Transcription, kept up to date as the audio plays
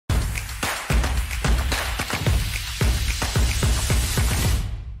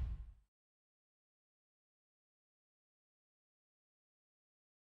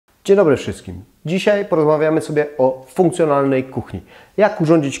Dzień dobry wszystkim. Dzisiaj porozmawiamy sobie o funkcjonalnej kuchni. Jak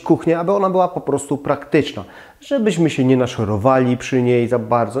urządzić kuchnię, aby ona była po prostu praktyczna. Żebyśmy się nie naszorowali przy niej za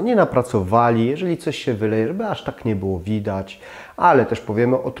bardzo, nie napracowali, jeżeli coś się wyleje, żeby aż tak nie było widać. Ale też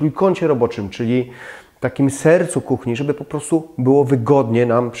powiemy o trójkącie roboczym, czyli takim sercu kuchni, żeby po prostu było wygodnie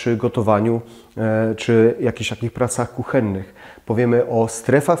nam przy gotowaniu czy jakichś takich pracach kuchennych. Powiemy o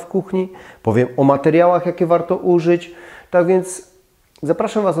strefach w kuchni, powiem o materiałach, jakie warto użyć. Tak więc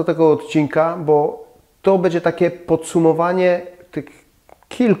zapraszam Was do tego odcinka, bo to będzie takie podsumowanie tych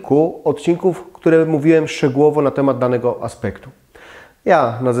kilku odcinków, które mówiłem szczegółowo na temat danego aspektu.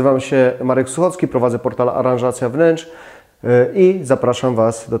 Ja nazywam się Marek Suchocki, prowadzę portal Aranżacja wnętrz i zapraszam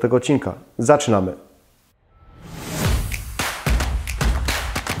Was do tego odcinka. Zaczynamy!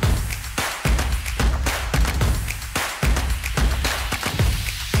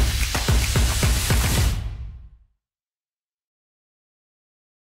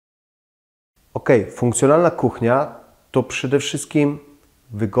 Ok, funkcjonalna kuchnia to przede wszystkim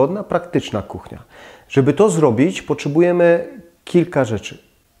wygodna, praktyczna kuchnia. Żeby to zrobić, potrzebujemy kilka rzeczy.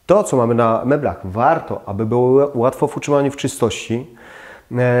 To, co mamy na meblach, warto, aby było łatwo w utrzymaniu w czystości.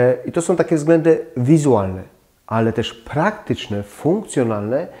 I to są takie względy wizualne, ale też praktyczne,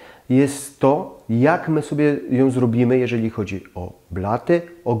 funkcjonalne jest to, jak my sobie ją zrobimy, jeżeli chodzi o blaty,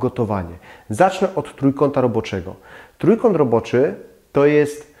 o gotowanie. Zacznę od trójkąta roboczego. Trójkąt roboczy to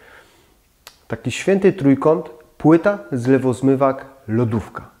jest taki święty trójkąt, płyta, zlewozmywak,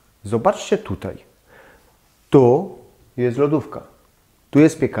 lodówka. Zobaczcie tutaj. Tu jest lodówka, tu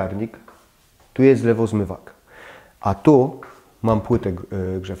jest piekarnik, tu jest zlewozmywak, a tu mam płytę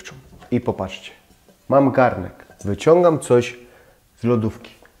grzewczą. I popatrzcie, mam garnek, wyciągam coś z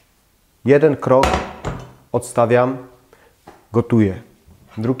lodówki. Jeden krok, odstawiam, gotuję.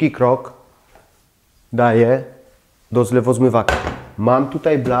 Drugi krok, daję do zlewozmywaka. Mam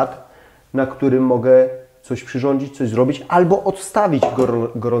tutaj blat, na którym mogę coś przyrządzić, coś zrobić, albo odstawić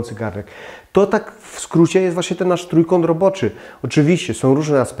gorący garnek. To tak w skrócie jest właśnie ten nasz trójkąt roboczy. Oczywiście są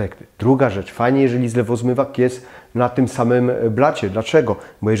różne aspekty. Druga rzecz, fajnie, jeżeli zlewozmywak jest na tym samym blacie. Dlaczego?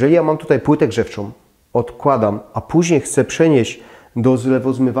 Bo jeżeli ja mam tutaj płytę grzewczą, odkładam, a później chcę przenieść do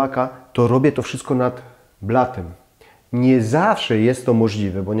zlewozmywaka, to robię to wszystko nad blatem. Nie zawsze jest to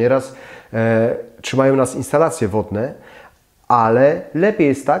możliwe, bo nieraz trzymają nas instalacje wodne, ale lepiej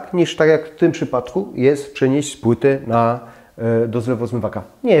jest tak, niż tak jak w tym przypadku jest przenieść z płyty do zlewozmywaka.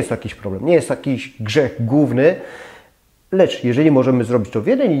 Nie jest to jakiś problem, nie jest to jakiś grzech główny, lecz jeżeli możemy zrobić to w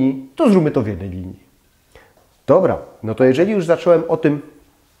jednej linii, to zróbmy to w jednej linii. Dobra, no to jeżeli już zacząłem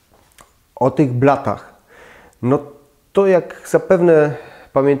o tych blatach, no to jak zapewne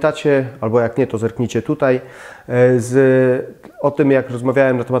pamiętacie, albo jak nie, to zerknijcie tutaj, o tym jak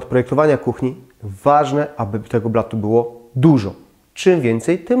rozmawiałem na temat projektowania kuchni, ważne, aby tego blatu było dużo. Czym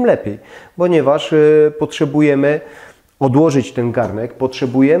więcej, tym lepiej, ponieważ potrzebujemy odłożyć ten garnek,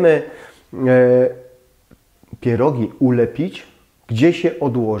 potrzebujemy pierogi ulepić, gdzieś je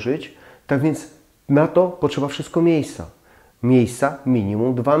odłożyć, tak więc na to potrzeba wszystko miejsca. Miejsca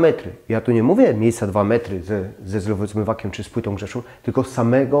minimum 2 metry. Ja tu nie mówię miejsca 2 metry ze zlewozmywakiem czy z płytą grzewczą, tylko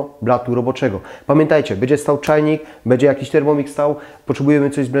samego blatu roboczego. Pamiętajcie, będzie stał czajnik, będzie jakiś termomix stał, potrzebujemy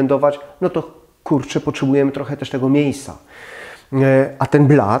coś zblendować, no to kurczę, potrzebujemy trochę też tego miejsca. A ten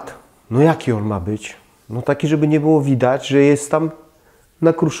blat, no jaki on ma być? No taki, żeby nie było widać, że jest tam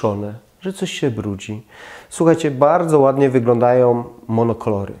nakruszone, że coś się brudzi. Słuchajcie, bardzo ładnie wyglądają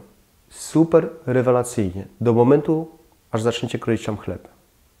monokolory. Super rewelacyjnie. Do momentu, aż zaczniecie kroić tam chleb.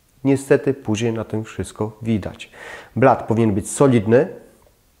 Niestety później na tym wszystko widać. Blat powinien być solidny.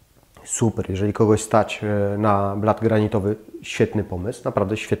 Super, jeżeli kogoś stać na blat granitowy, świetny pomysł,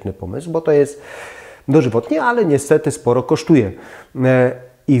 naprawdę świetny pomysł, bo to jest dożywotnie, ale niestety sporo kosztuje.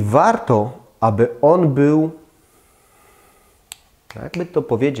 I warto, aby on był, jakby to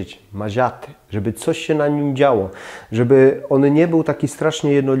powiedzieć, maziaty, żeby coś się na nim działo, żeby on nie był taki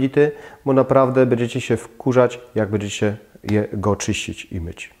strasznie jednolity, bo naprawdę będziecie się wkurzać, jak będziecie go czyścić i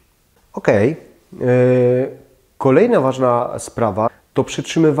myć. Ok, kolejna ważna sprawa to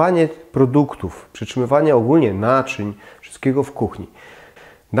przytrzymywanie produktów, przytrzymywanie ogólnie naczyń, wszystkiego w kuchni.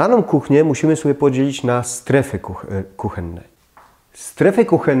 Daną kuchnię musimy sobie podzielić na strefy kuchenne. Strefy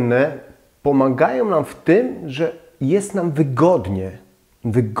kuchenne pomagają nam w tym, że jest nam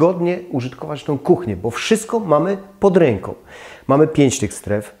wygodnie użytkować tą kuchnię, bo wszystko mamy pod ręką. Mamy 5 tych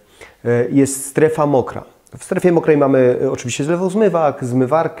stref. Jest strefa mokra. W strefie mokrej mamy oczywiście zlewozmywak,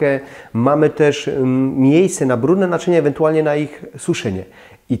 zmywarkę, mamy też miejsce na brudne naczynia, ewentualnie na ich suszenie.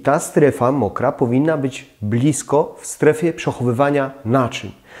 I ta strefa mokra powinna być blisko w strefie przechowywania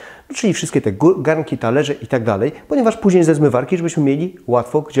naczyń. czyli wszystkie te garnki, talerze i tak dalej, ponieważ później ze zmywarki, żebyśmy mieli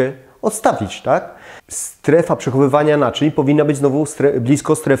łatwo gdzie odstawić, tak? Strefa przechowywania naczyń powinna być znowu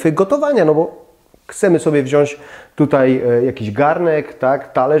blisko strefy gotowania, no bo chcemy sobie wziąć tutaj jakiś garnek,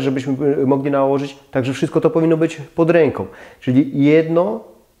 tak, talerz, żebyśmy mogli nałożyć, także wszystko to powinno być pod ręką. Czyli jedno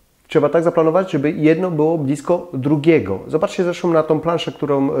trzeba tak zaplanować, żeby jedno było blisko drugiego. Zobaczcie zresztą na tą planszę,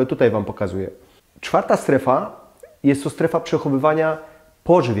 którą tutaj Wam pokazuję. Czwarta strefa jest to strefa przechowywania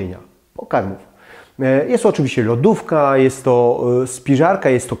pożywienia, pokarmów. Jest to oczywiście lodówka, jest to spiżarka,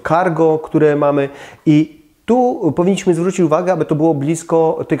 jest to cargo, które mamy i tu powinniśmy zwrócić uwagę, aby to było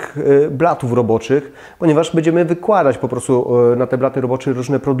blisko tych blatów roboczych, ponieważ będziemy wykładać po prostu na te blaty robocze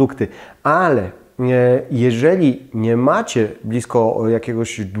różne produkty. Ale jeżeli nie macie blisko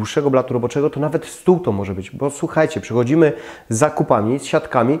jakiegoś dłuższego blatu roboczego, to nawet stół to może być. Bo słuchajcie, przychodzimy z zakupami, z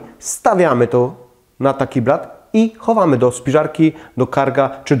siatkami, stawiamy to na taki blat i chowamy do spiżarki, do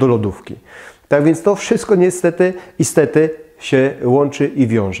karga czy do lodówki. Tak więc to wszystko niestety się łączy i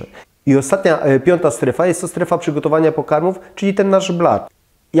wiąże. I ostatnia, piąta strefa jest to strefa przygotowania pokarmów, czyli ten nasz blat.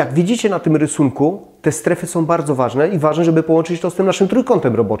 Jak widzicie na tym rysunku, te strefy są bardzo ważne i ważne, żeby połączyć to z tym naszym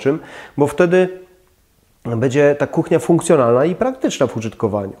trójkątem roboczym, bo wtedy będzie ta kuchnia funkcjonalna i praktyczna w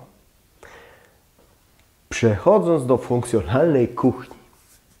użytkowaniu. Przechodząc do funkcjonalnej kuchni,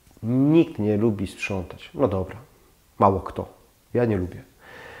 nikt nie lubi sprzątać. No dobra, mało kto. Ja nie lubię.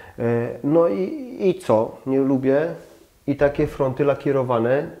 No i co? Nie lubię. I takie fronty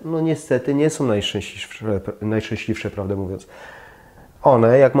lakierowane, no niestety nie są najszczęśliwsze, prawdę mówiąc.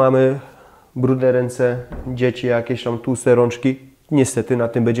 One, jak mamy brudne ręce, dzieci, jakieś tam tłuste rączki, niestety na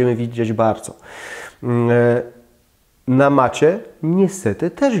tym będziemy widzieć bardzo. Na macie niestety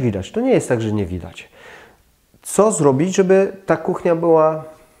też widać. To nie jest tak, że nie widać. Co zrobić, żeby ta kuchnia była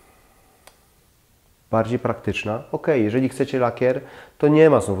bardziej praktyczna? Ok, jeżeli chcecie lakier, to nie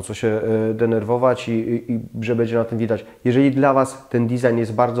ma znowu co się denerwować i że będzie na tym widać. Jeżeli dla Was ten design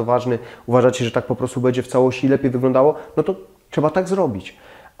jest bardzo ważny, uważacie, że tak po prostu będzie w całości lepiej wyglądało, no to trzeba tak zrobić.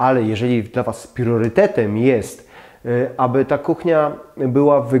 Ale jeżeli dla Was priorytetem jest, aby ta kuchnia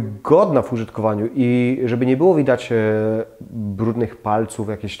była wygodna w użytkowaniu i żeby nie było widać brudnych palców,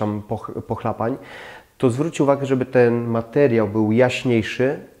 jakichś tam pochlapań, to zwróćcie uwagę, żeby ten materiał był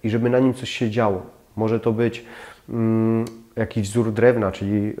jaśniejszy i żeby na nim coś się działo. Może to być jakiś wzór drewna,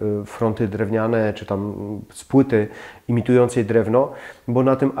 czyli fronty drewniane, czy tam z płyty imitującej drewno, bo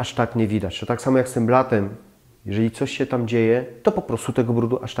na tym aż tak nie widać. To tak samo jak z tym blatem, jeżeli coś się tam dzieje, to po prostu tego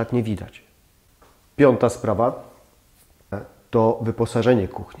brudu aż tak nie widać. Piąta sprawa to wyposażenie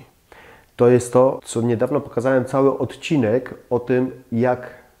kuchni. To jest to, co niedawno pokazałem cały odcinek o tym, jak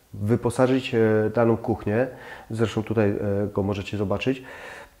wyposażyć daną kuchnię. Zresztą tutaj go możecie zobaczyć.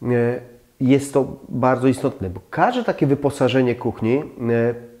 Jest to bardzo istotne, bo każde takie wyposażenie kuchni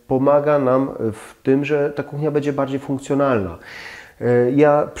pomaga nam w tym, że ta kuchnia będzie bardziej funkcjonalna.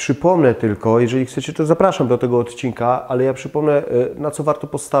 Ja przypomnę tylko, jeżeli chcecie, to zapraszam do tego odcinka, ale ja przypomnę, na co warto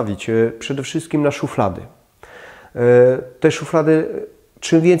postawić. Przede wszystkim na szuflady. Te szuflady,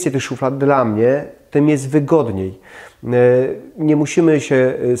 czym więcej tych szuflad dla mnie, tym jest wygodniej. Nie musimy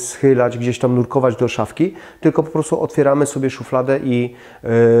się schylać, gdzieś tam nurkować do szafki, tylko po prostu otwieramy sobie szufladę i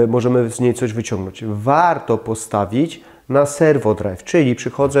możemy z niej coś wyciągnąć. Warto postawić na servo drive, czyli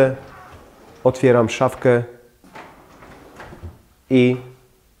przychodzę, otwieram szafkę i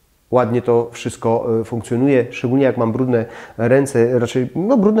ładnie to wszystko funkcjonuje, szczególnie jak mam brudne ręce, raczej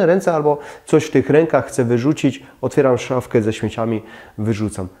brudne ręce albo coś w tych rękach chcę wyrzucić, otwieram szafkę ze śmieciami,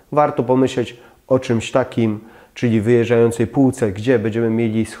 wyrzucam. Warto pomyśleć o czymś takim, czyli wyjeżdżającej półce, gdzie będziemy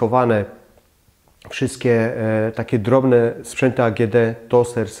mieli schowane wszystkie takie drobne sprzęty AGD,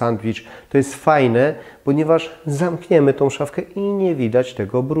 toster, sandwich. To jest fajne, ponieważ zamkniemy tą szafkę i nie widać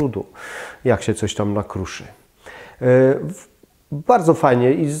tego brudu, jak się coś tam nakruszy. Bardzo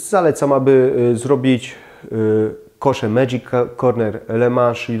fajnie i zalecam, aby zrobić kosze Magic Corner Le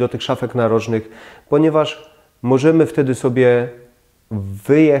Mans, czyli do tych szafek narożnych, ponieważ możemy wtedy sobie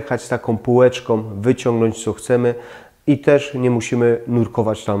wyjechać z taką półeczką, wyciągnąć co chcemy i też nie musimy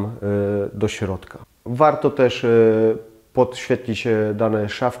nurkować tam do środka. Warto też podświetlić dane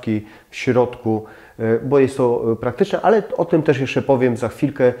szafki w środku, bo jest to praktyczne, ale o tym też jeszcze powiem za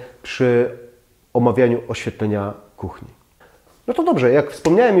chwilkę przy omawianiu oświetlenia kuchni. No to dobrze, jak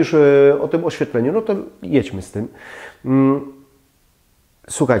wspomniałem już o tym oświetleniu, no to jedźmy z tym.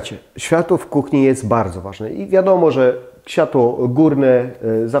 Słuchajcie, światło w kuchni jest bardzo ważne i wiadomo, że światło górne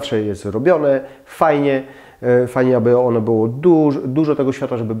zawsze jest robione, fajnie, aby ono było dużo tego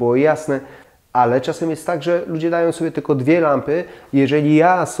światła, żeby było jasne, ale czasem jest tak, że ludzie dają sobie tylko dwie lampy. Jeżeli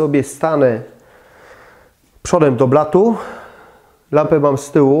ja sobie stanę przodem do blatu, lampę mam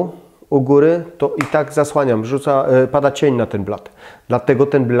z tyłu, u góry, to i tak zasłaniam, pada cień na ten blat. Dlatego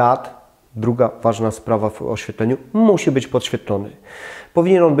ten blat, druga ważna sprawa w oświetleniu, musi być podświetlony.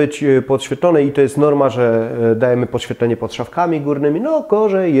 Powinien on być podświetlony i to jest norma, że dajemy podświetlenie pod szafkami górnymi. No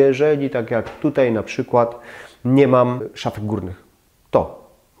gorzej, jeżeli tak jak tutaj na przykład nie mam szafek górnych, to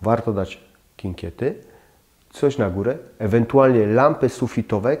warto dać kinkiety, coś na górę, ewentualnie lampy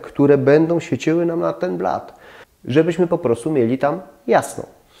sufitowe, które będą świeciły nam na ten blat, żebyśmy po prostu mieli tam jasno.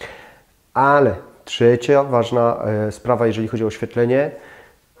 Ale trzecia ważna sprawa, jeżeli chodzi o oświetlenie,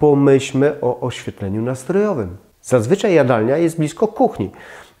 pomyślmy o oświetleniu nastrojowym. Zazwyczaj jadalnia jest blisko kuchni.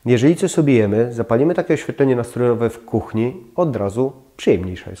 Jeżeli coś sobie jemy, zapalimy takie oświetlenie nastrojowe w kuchni, od razu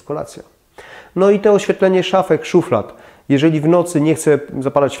przyjemniejsza jest kolacja. No i to oświetlenie szafek, szuflad. Jeżeli w nocy nie chcę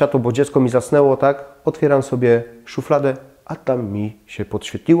zapalać światła, bo dziecko mi zasnęło, tak, otwieram sobie szufladę, a tam mi się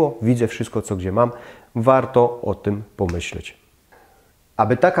podświetliło, widzę wszystko, co gdzie mam. Warto o tym pomyśleć.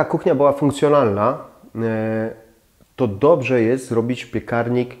 Aby taka kuchnia była funkcjonalna, to dobrze jest zrobić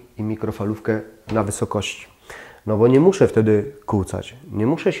piekarnik i mikrofalówkę na wysokości. No bo nie muszę wtedy kłócać, nie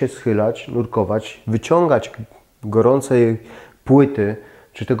muszę się schylać, nurkować, wyciągać gorącej płyty,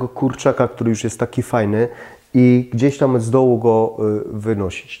 czy tego kurczaka, który już jest taki fajny i gdzieś tam z dołu go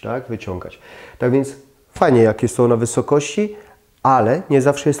wynosić, tak, wyciągać. Tak więc fajnie, jak jest to na wysokości, ale nie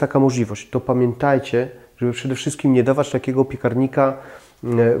zawsze jest taka możliwość. To pamiętajcie, żeby przede wszystkim nie dawać takiego piekarnika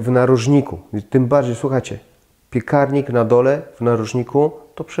w narożniku. Tym bardziej, słuchajcie, piekarnik na dole w narożniku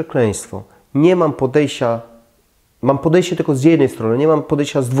to przekleństwo. Nie mam podejścia, mam podejście tylko z jednej strony, nie mam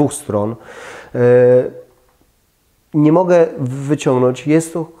podejścia z dwóch stron. Nie mogę wyciągnąć,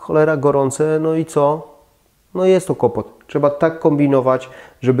 jest to cholera gorące, no i co? No jest to kłopot. Trzeba tak kombinować,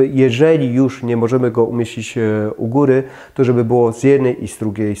 żeby jeżeli już nie możemy go umieścić u góry, to żeby było z jednej i z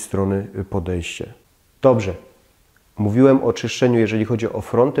drugiej strony podejście. Dobrze. Mówiłem o czyszczeniu, jeżeli chodzi o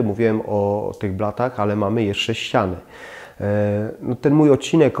fronty, mówiłem o tych blatach, ale mamy jeszcze ściany. No ten mój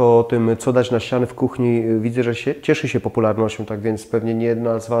odcinek o tym, co dać na ściany w kuchni, widzę, że cieszy się popularnością, tak więc pewnie nie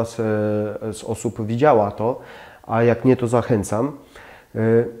jedna z Was, z osób widziała to, a jak nie, to zachęcam.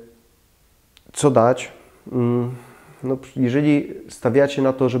 Co dać? No, jeżeli stawiacie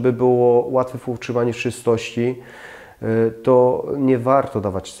na to, żeby było łatwe w utrzymaniu czystości, to nie warto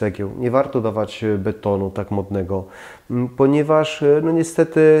dawać cegieł, nie warto dawać betonu tak modnego, ponieważ no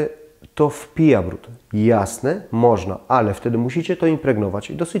niestety to wpija brud. Jasne, można, ale wtedy musicie to impregnować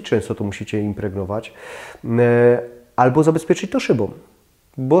i dosyć często to musicie impregnować, albo zabezpieczyć to szybą,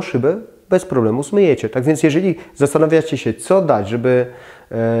 bo szybę bez problemu zmyjecie. Tak więc jeżeli zastanawiacie się, co dać,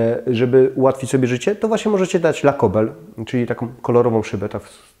 żeby ułatwić sobie życie, to właśnie możecie dać lakobel, czyli taką kolorową szybę, tak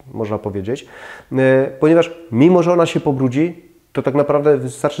można powiedzieć, ponieważ mimo, że ona się pobrudzi, to tak naprawdę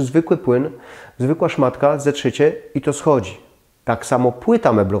wystarczy zwykły płyn, zwykła szmatka, zetrzecie i to schodzi. Tak samo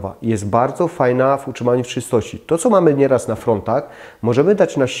płyta meblowa jest bardzo fajna w utrzymaniu czystości. To, co mamy nieraz na frontach, możemy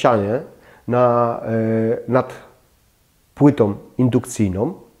dać na ścianie, nad płytą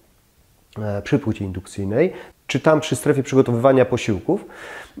indukcyjną, przy płycie indukcyjnej, czy tam przy strefie przygotowywania posiłków.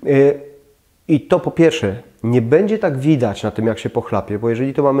 I to po pierwsze, nie będzie tak widać na tym, jak się pochlapie, bo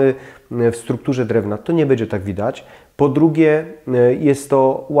jeżeli to mamy w strukturze drewna, to nie będzie tak widać. Po drugie, jest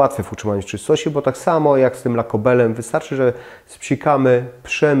to łatwe w utrzymaniu czystości, bo tak samo jak z tym lakobelem, wystarczy, że spsikamy,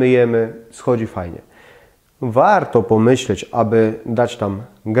 przemyjemy, schodzi fajnie. Warto pomyśleć, aby dać tam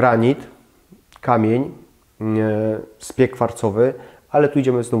granit, kamień, spiek kwarcowy, ale tu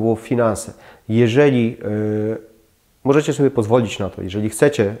idziemy znowu w finanse. Jeżeli możecie sobie pozwolić na to, jeżeli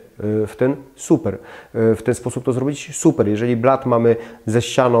chcecie w ten sposób to zrobić, super. Jeżeli blat mamy ze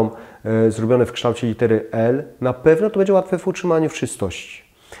ścianą zrobiony w kształcie litery L, na pewno to będzie łatwe w utrzymaniu w czystości.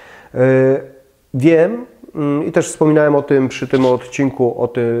 Wiem i też wspominałem o tym przy tym odcinku,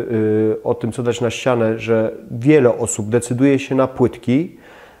 o tym co dać na ścianę, że wiele osób decyduje się na płytki.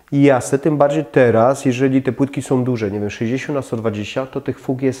 I jasne, tym bardziej teraz, jeżeli te płytki są duże, nie wiem, 60 na 120, to tych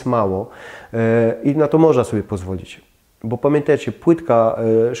fug jest mało i na to można sobie pozwolić. Bo pamiętajcie, płytka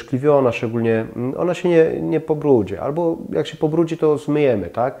szkliwiona szczególnie, ona się nie pobrudzi, albo jak się pobrudzi, to zmyjemy,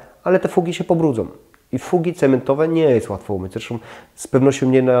 tak? Ale te fugi się pobrudzą. I fugi cementowe nie jest łatwo umyć. Zresztą z pewnością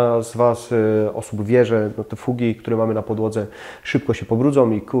nie jedna z Was osób wie, że no, te fugi, które mamy na podłodze, szybko się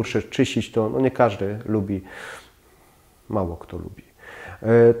pobrudzą i kurczę, czyścić to, no nie każdy lubi, mało kto lubi.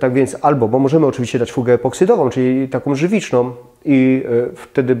 Tak więc albo, bo możemy oczywiście dać fugę epoksydową, czyli taką żywiczną i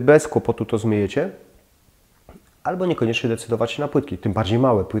wtedy bez kłopotu to zmyjecie, albo niekoniecznie decydować się na płytki, tym bardziej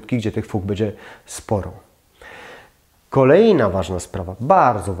małe płytki, gdzie tych fug będzie sporo. Kolejna ważna sprawa,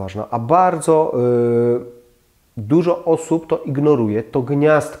 bardzo ważna, a bardzo dużo osób to ignoruje, to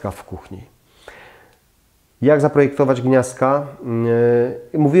gniazdka w kuchni. Jak zaprojektować gniazdka?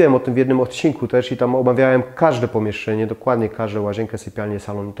 Mówiłem o tym w jednym odcinku też i tam omawiałem każde pomieszczenie, dokładnie każde, łazienkę, sypialnię,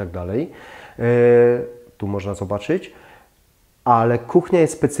 salon i tak dalej. Tu można zobaczyć. Ale kuchnia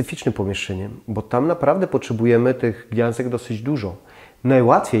jest specyficznym pomieszczeniem, bo tam naprawdę potrzebujemy tych gniazdek dosyć dużo.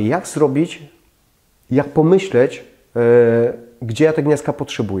 Najłatwiej jak zrobić, jak pomyśleć, gdzie ja te gniazdka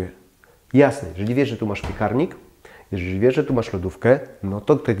potrzebuję. Jasne, jeżeli wiesz, że tu masz piekarnik, jeżeli wiesz, że tu masz lodówkę, no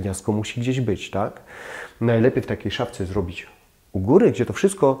to te gniazdko musi gdzieś być, tak? Najlepiej w takiej szafce zrobić u góry, gdzie to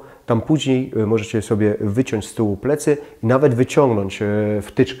wszystko tam później możecie sobie wyciąć z tyłu plecy i nawet wyciągnąć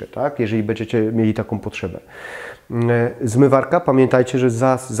wtyczkę, tak? Jeżeli będziecie mieli taką potrzebę. Zmywarka, pamiętajcie, że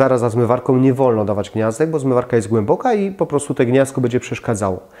zaraz za zmywarką nie wolno dawać gniazdek, bo zmywarka jest głęboka i po prostu te gniazdko będzie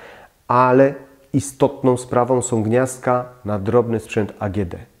przeszkadzało. Ale istotną sprawą są gniazdka na drobny sprzęt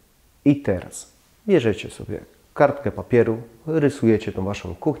AGD. I teraz bierzecie sobie kartkę papieru, rysujecie tą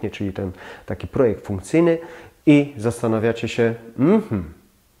waszą kuchnię, czyli ten taki projekt funkcyjny i zastanawiacie się,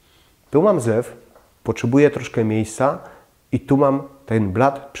 tu mam zlew, potrzebuję troszkę miejsca i tu mam ten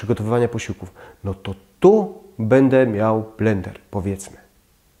blat przygotowywania posiłków. No to tu będę miał blender, powiedzmy.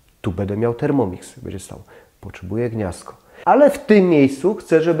 Tu będę miał Thermomix, będzie stał. Potrzebuję gniazdko. Ale w tym miejscu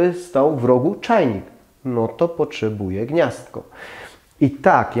chcę, żeby stał w rogu czajnik. No to potrzebuję gniazdko. I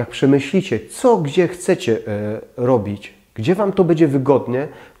tak, jak przemyślicie, co gdzie chcecie robić, gdzie Wam to będzie wygodnie,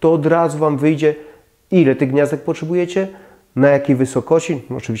 to od razu Wam wyjdzie, ile tych gniazdek potrzebujecie, na jakiej wysokości,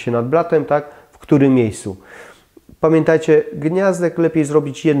 oczywiście nad blatem, tak, w którym miejscu. Pamiętajcie, gniazdek lepiej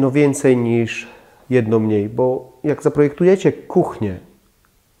zrobić jedno więcej niż jedno mniej, bo jak zaprojektujecie kuchnię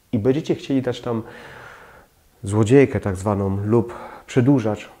i będziecie chcieli dać tam złodziejkę tak zwaną lub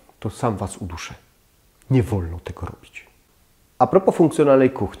przedłużacz, to sam Was uduszę. Nie wolno tego robić. A propos funkcjonalnej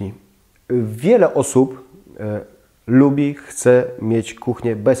kuchni. Wiele osób lubi, chce mieć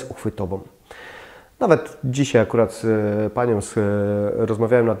kuchnię bezuchwytową. Nawet dzisiaj akurat z panią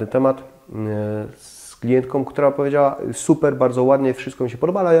rozmawiałem na ten temat, z klientką, która powiedziała, super, bardzo ładnie, wszystko mi się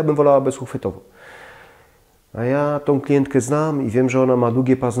podoba, ale ja bym wolała bezuchwytową. A ja tą klientkę znam i wiem, że ona ma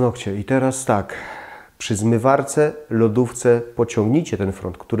długie paznokcie. I teraz tak, przy zmywarce, lodówce pociągnijcie ten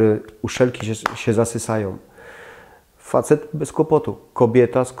front, który uszelki się zasysają. Facet bez kłopotu,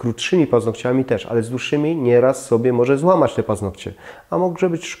 kobieta z krótszymi paznokciami też, ale z dłuższymi nieraz sobie może złamać te paznokcie, a może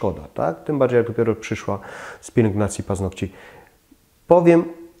być szkoda, tak? Tym bardziej jak dopiero przyszła z pielęgnacji paznokci. Powiem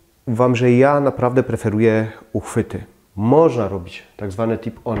Wam, że ja naprawdę preferuję uchwyty. Można robić tak zwane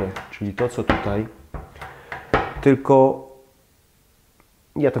tip-one, czyli to co tutaj, tylko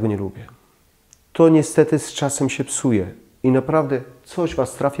ja tego nie lubię. To niestety z czasem się psuje. I naprawdę coś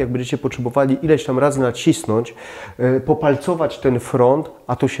Was trafi, jak będziecie potrzebowali ileś tam razy nacisnąć, popalcować ten front,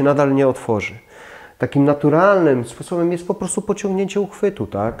 a to się nadal nie otworzy. Takim naturalnym sposobem jest po prostu pociągnięcie uchwytu,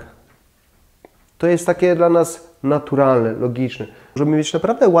 tak? To jest takie dla nas naturalne, logiczne. Możemy mieć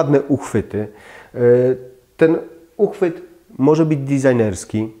naprawdę ładne uchwyty. Ten uchwyt może być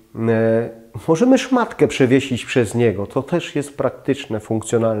designerski. Możemy szmatkę przewiesić przez niego. To też jest praktyczne,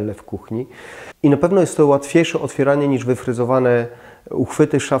 funkcjonalne w kuchni. I na pewno jest to łatwiejsze otwieranie niż wyfryzowane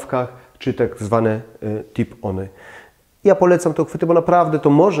uchwyty w szafkach, czy tak zwane tip-ony. Ja polecam te uchwyty, bo naprawdę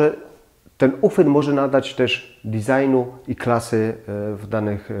ten uchwyt może nadać też designu i klasy w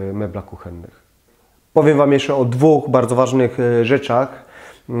danych meblach kuchennych. Powiem Wam jeszcze o dwóch bardzo ważnych rzeczach,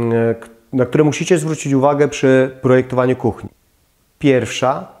 na które musicie zwrócić uwagę przy projektowaniu kuchni.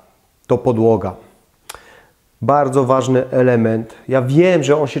 Pierwsza to podłoga. Bardzo ważny element. Ja wiem,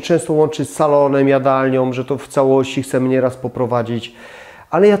 że on się często łączy z salonem, jadalnią, że to w całości chcemy nieraz poprowadzić,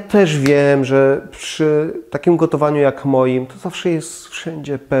 ale ja też wiem, że przy takim gotowaniu jak moim, to zawsze jest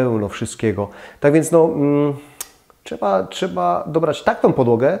wszędzie pełno wszystkiego. Tak więc trzeba dobrać tak tą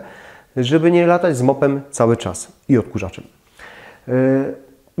podłogę, żeby nie latać z mopem cały czas i odkurzaczem.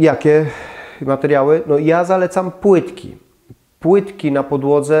 Jakie materiały? No ja zalecam płytki. Płytki na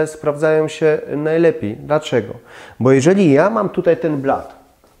podłodze sprawdzają się najlepiej. Dlaczego? Bo jeżeli ja mam tutaj ten blat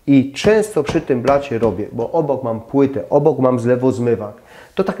i często przy tym blacie robię, bo obok mam płytę, obok mam zlewozmywak,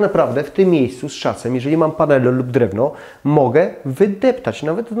 to tak naprawdę w tym miejscu z czasem, jeżeli mam panele lub drewno, mogę wydeptać,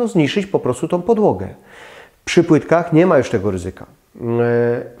 nawet zniszczyć po prostu tą podłogę. Przy płytkach nie ma już tego ryzyka.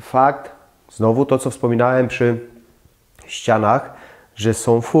 Fakt, znowu to, co wspominałem przy ścianach, że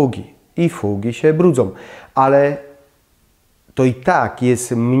są fugi i fugi się brudzą, ale to i tak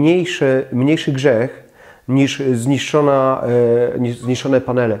jest mniejszy grzech niż zniszczone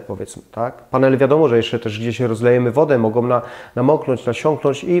panele, powiedzmy. Tak? Panele wiadomo, że jeszcze też gdzieś rozlejemy wodę, mogą namoknąć,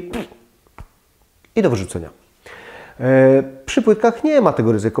 nasiąknąć i do wyrzucenia. Przy płytkach nie ma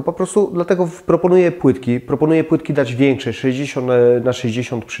tego ryzyka, po prostu dlatego proponuję płytki dać większe, 60 na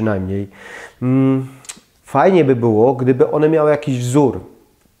 60 przynajmniej. Fajnie by było, gdyby one miały jakiś wzór,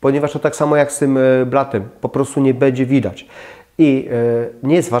 ponieważ to tak samo jak z tym blatem, po prostu nie będzie widać. I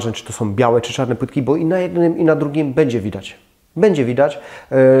nie jest ważne, czy to są białe, czy czarne płytki, bo i na jednym, i na drugim będzie widać. Będzie widać.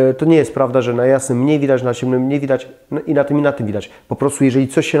 To nie jest prawda, że na jasnym mniej widać, na ciemnym mniej widać i na tym widać. Po prostu jeżeli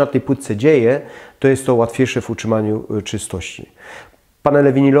coś się na tej płytce dzieje, to jest to łatwiejsze w utrzymaniu czystości.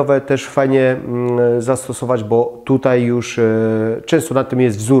 Panele winylowe też fajnie zastosować, bo tutaj już często na tym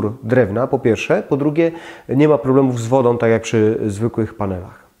jest wzór drewna, po pierwsze. Po drugie, nie ma problemów z wodą, tak jak przy zwykłych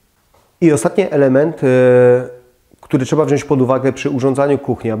panelach. I ostatni element, który trzeba wziąć pod uwagę przy urządzaniu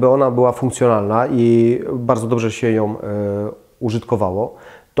kuchni, aby ona była funkcjonalna i bardzo dobrze się ją użytkowało,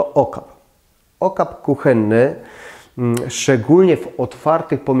 to okap. Okap kuchenny, szczególnie w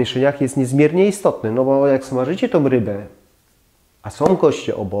otwartych pomieszczeniach, jest niezmiernie istotny, no bo jak smażycie tą rybę, a są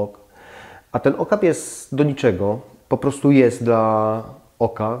goście obok, a ten okap jest do niczego, po prostu jest dla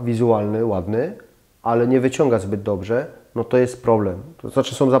oka wizualny, ładny, ale nie wyciąga zbyt dobrze, no to jest problem. To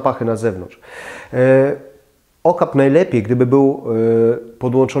znaczy są zapachy na zewnątrz. Okap najlepiej, gdyby był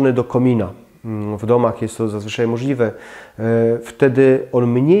podłączony do komina. W domach jest to zazwyczaj możliwe. Wtedy on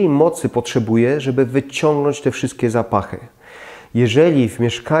mniej mocy potrzebuje, żeby wyciągnąć te wszystkie zapachy. Jeżeli w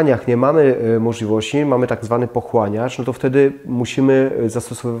mieszkaniach nie mamy możliwości, mamy tak zwany pochłaniacz, no to wtedy musimy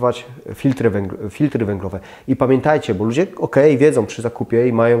zastosowywać filtry węglowe. I pamiętajcie, bo ludzie wiedzą przy zakupie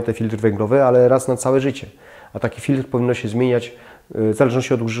i mają te filtry węglowe, ale raz na całe życie. A taki filtr powinno się zmieniać w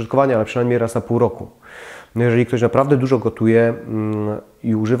zależności od użytkowania, ale przynajmniej raz na pół roku. No jeżeli ktoś naprawdę dużo gotuje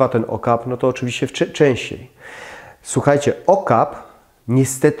i używa ten okap, no to oczywiście częściej. Słuchajcie, okap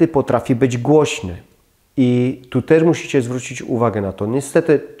niestety potrafi być głośny. I tu też musicie zwrócić uwagę na to.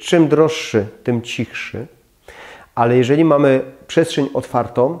 Niestety, czym droższy, tym cichszy. Ale jeżeli mamy przestrzeń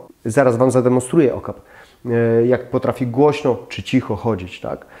otwartą, zaraz Wam zademonstruję okap, jak potrafi głośno czy cicho chodzić,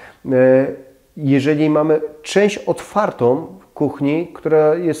 tak? Jeżeli mamy część otwartą w kuchni,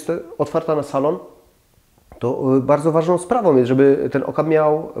 która jest otwarta na salon, to bardzo ważną sprawą jest, żeby ten okap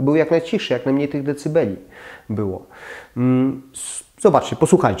był jak najcichszy, jak najmniej tych decybeli było. Zobaczcie,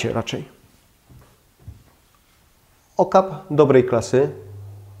 posłuchajcie raczej. Okap dobrej klasy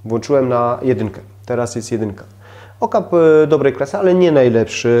włączyłem na 1. Teraz jest 1. Okap dobrej klasy, ale nie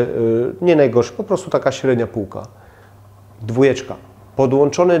najlepszy, nie najgorszy, po prostu taka średnia półka. 2.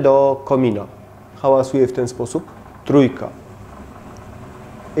 Podłączony do komina. Hałasuje w ten sposób. 3.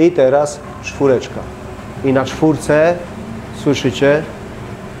 I teraz 4. I na 4, słyszycie,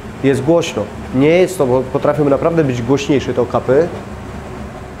 jest głośno. Nie jest to, bo potrafią naprawdę być głośniejsze te okapy,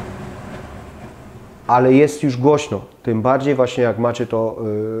 ale jest już głośno. Tym bardziej właśnie jak macie to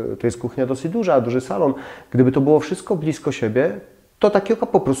jest kuchnia dosyć duża, duży salon. Gdyby to było wszystko blisko siebie, to taki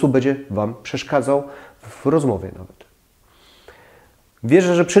okap po prostu będzie Wam przeszkadzał w rozmowie nawet.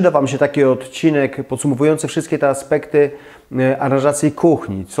 Wierzę, że przyda Wam się taki odcinek podsumowujący wszystkie te aspekty aranżacji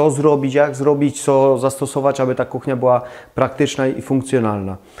kuchni. Co zrobić, jak zrobić, co zastosować, aby ta kuchnia była praktyczna i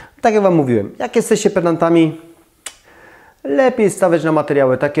funkcjonalna. Tak jak Wam mówiłem, jak jesteście pedantami, lepiej stawiać na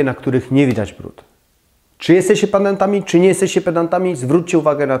materiały takie, na których nie widać brud. Czy jesteście pedantami, czy nie jesteście pedantami, zwróćcie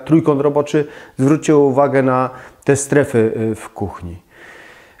uwagę na trójkąt roboczy, zwróćcie uwagę na te strefy w kuchni.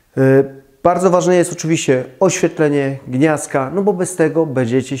 Bardzo ważne jest oczywiście oświetlenie, gniazdka, no bo bez tego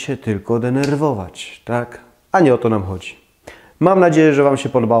będziecie się tylko denerwować, tak? A nie o to nam chodzi. Mam nadzieję, że Wam się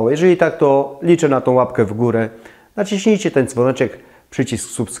podobało. Jeżeli tak, to liczę na tą łapkę w górę. Naciśnijcie ten dzwoneczek, przycisk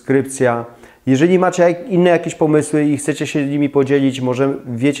subskrypcja. Jeżeli macie inne jakieś pomysły i chcecie się nimi podzielić, może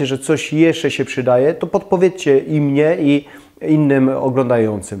wiecie, że coś jeszcze się przydaje, to podpowiedzcie i mnie, i innym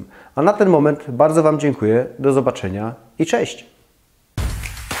oglądającym. A na ten moment bardzo Wam dziękuję. Do zobaczenia i cześć!